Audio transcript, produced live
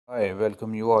Hi,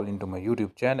 welcome you all into my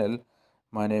YouTube channel.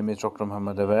 My name is Dr.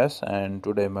 Muhammad Awais, and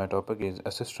today my topic is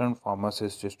Assistant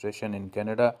Pharmacist Registration in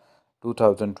Canada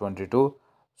 2022.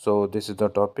 So this is the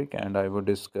topic, and I will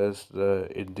discuss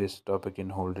this topic in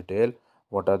whole detail.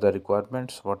 What are the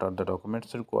requirements? What are the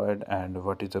documents required? And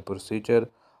what is the procedure?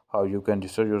 How you can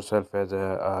register yourself as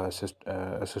a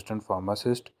assistant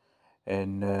pharmacist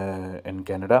in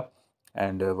Canada,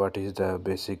 and what is the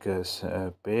basic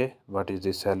pay? What is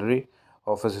the salary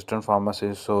of assistant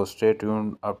pharmacist? So stay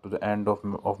tuned up to the end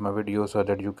of my video so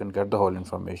that you can get the whole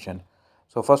information.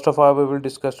 So first of all, we will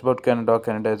discuss about Canada.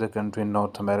 Canada is a country in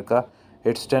North America.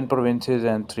 Its 10 provinces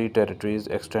and 3 territories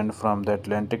extend from the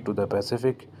Atlantic to the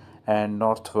Pacific and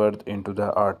northward into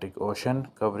the Arctic Ocean,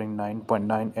 covering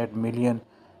 9.98 million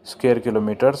square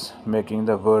kilometers, making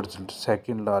the world's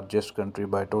second largest country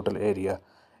by total area.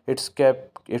 Its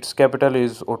capital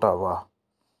is Ottawa.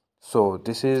 So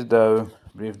this is the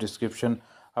brief description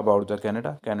about the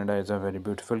Canada. Canada is a very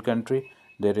beautiful country.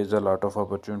 There is a lot of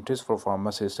opportunities for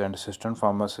pharmacists and assistant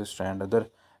pharmacists and other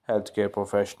healthcare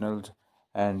professionals,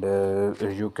 and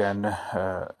you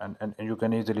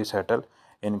can easily settle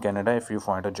in Canada if you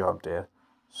find a job there.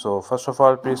 So first of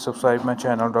all, please subscribe my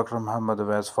channel, Dr. Muhammad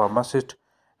Awais Pharmacist,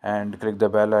 and click the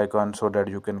bell icon so that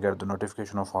you can get the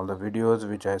notification of all the videos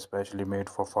which I especially made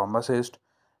for pharmacists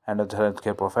and other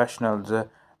healthcare professionals.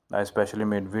 I especially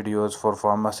made videos for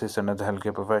pharmacists and other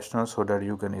healthcare professionals so that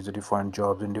you can easily find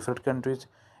jobs in different countries,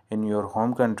 in your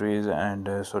home countries,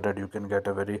 and so that you can get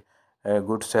a very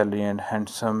good salary and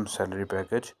handsome salary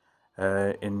package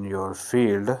in your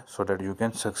field so that you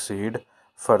can succeed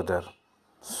further.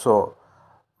 So,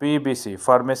 PEBC,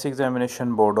 Pharmacy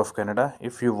Examination Board of Canada.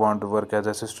 If you want to work as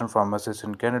assistant pharmacist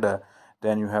in Canada,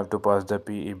 then you have to pass the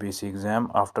PEBC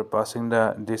exam. After passing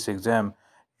this exam,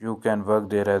 you can work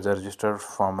there as a registered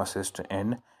pharmacist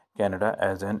in Canada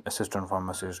as an assistant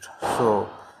pharmacist. So,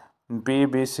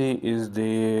 PEBC is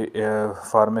the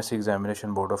Pharmacy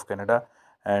Examination Board of Canada,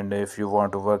 and if you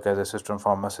want to work as assistant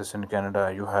pharmacist in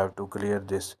Canada, you have to clear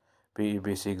this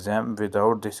PEBC exam.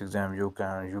 Without this exam, you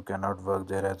cannot work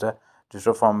there as a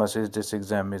registered pharmacist. This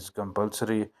exam is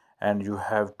compulsory, and you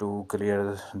have to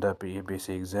clear the PEBC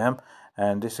exam.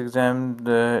 And this exam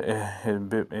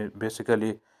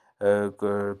basically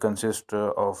consists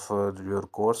of your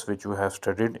course which you have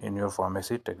studied in your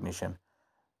pharmacy technician.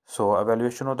 So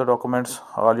evaluation of the documents,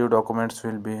 all your documents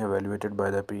will be evaluated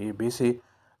by the PEBC.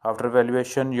 After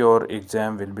evaluation, your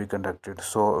exam will be conducted.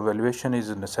 So evaluation is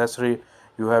necessary.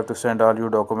 You have to send all your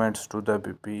documents to the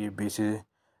PEBC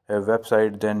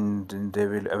website, then they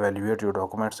will evaluate your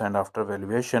documents, and after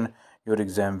evaluation your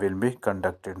exam will be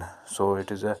conducted. So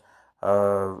it is a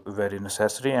very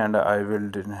necessary, and I will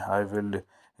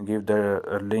give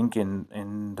the link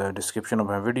in the description of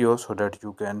my video so that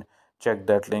you can check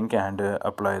that link and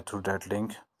apply through that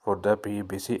link for the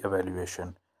PEBC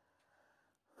evaluation.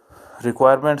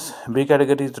 Requirements: B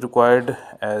category is required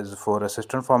as for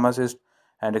assistant pharmacist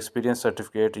and experience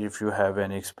certificate if you have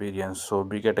any experience. So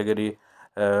B category,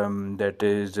 that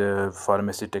is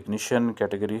pharmacy technician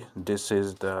category. This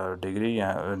is the degree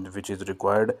which is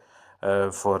required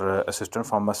for assistant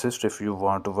pharmacist if you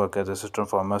want to work as assistant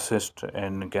pharmacist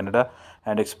in Canada,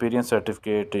 and experience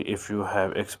certificate if you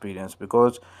have experience,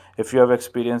 because if you have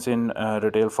experience in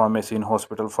retail pharmacy, in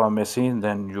hospital pharmacy,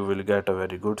 then you will get a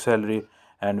very good salary,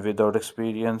 and without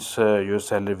experience your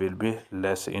salary will be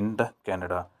less in the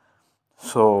Canada.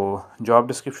 So job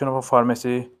description of a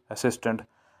pharmacy assistant: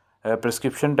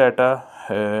 prescription data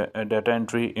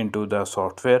entry into the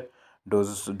software,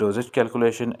 dosage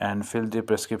calculation, and fill the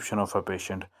prescription of a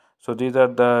patient. So these are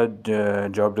the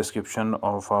job description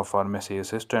of a pharmacy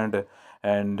assistant,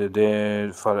 and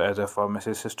for as a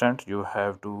pharmacy assistant you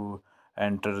have to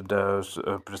enter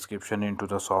the prescription into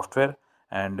the software,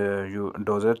 and you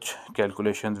dosage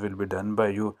calculations will be done by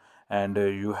you, and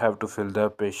you have to fill the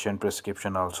patient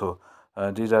prescription also.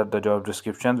 These are the job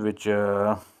descriptions which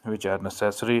are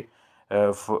necessary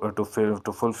to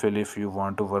fulfill if you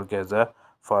want to work as a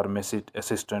pharmacy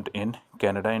assistant in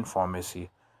Canada in pharmacy.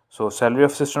 So salary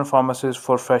of assistant pharmacist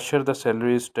for fresher, the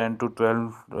salary is 10 to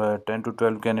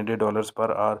 12 Canadian dollars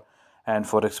per hour, and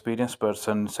for experienced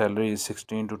person salary is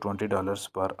 $16 to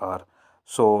 $20 per hour.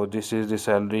 So this is the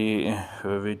salary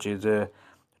which is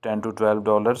 10 to 12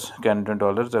 dollars Canadian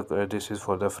dollars. This is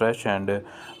for the fresh, and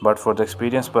but for the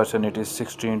experienced person it is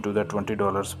 16 to the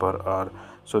 $20 per hour.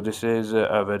 So this is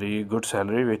a very good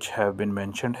salary which have been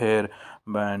mentioned here,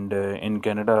 and in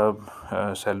Canada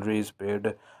salary is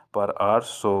paid per hour.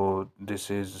 So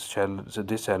this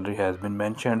salary has been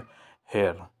mentioned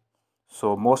here.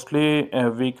 So mostly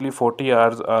weekly 40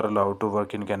 hours are allowed to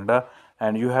work in Canada,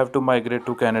 and you have to migrate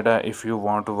to Canada if you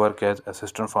want to work as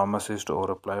assistant pharmacist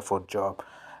or apply for job.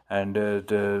 And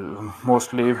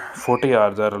mostly 40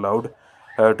 hours are allowed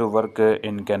to work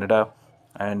in Canada.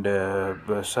 And in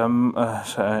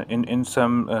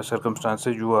some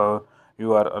circumstances you are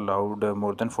allowed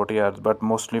more than 40 hours, but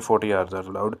mostly 40 hours are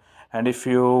allowed. And if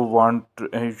you want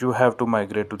you have to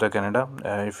migrate to the Canada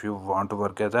if you want to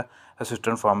work as a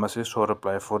assistant pharmacist or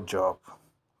apply for job.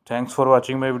 Thanks for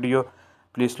watching my video.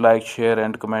 Please like, share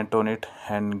and comment on it,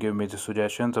 and give me the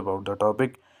suggestions about the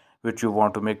topic which you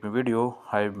want to make me video.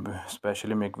 I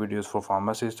especially make videos for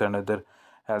pharmacists and other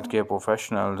healthcare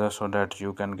professionals so that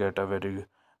you can get a very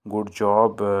good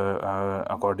job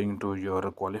according to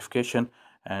your qualification.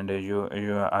 And you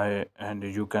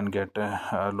can get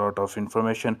a lot of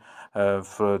information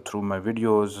through my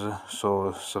videos.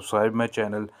 So subscribe my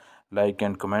channel, like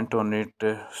and comment on it.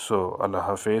 So Allah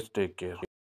Hafiz, take care.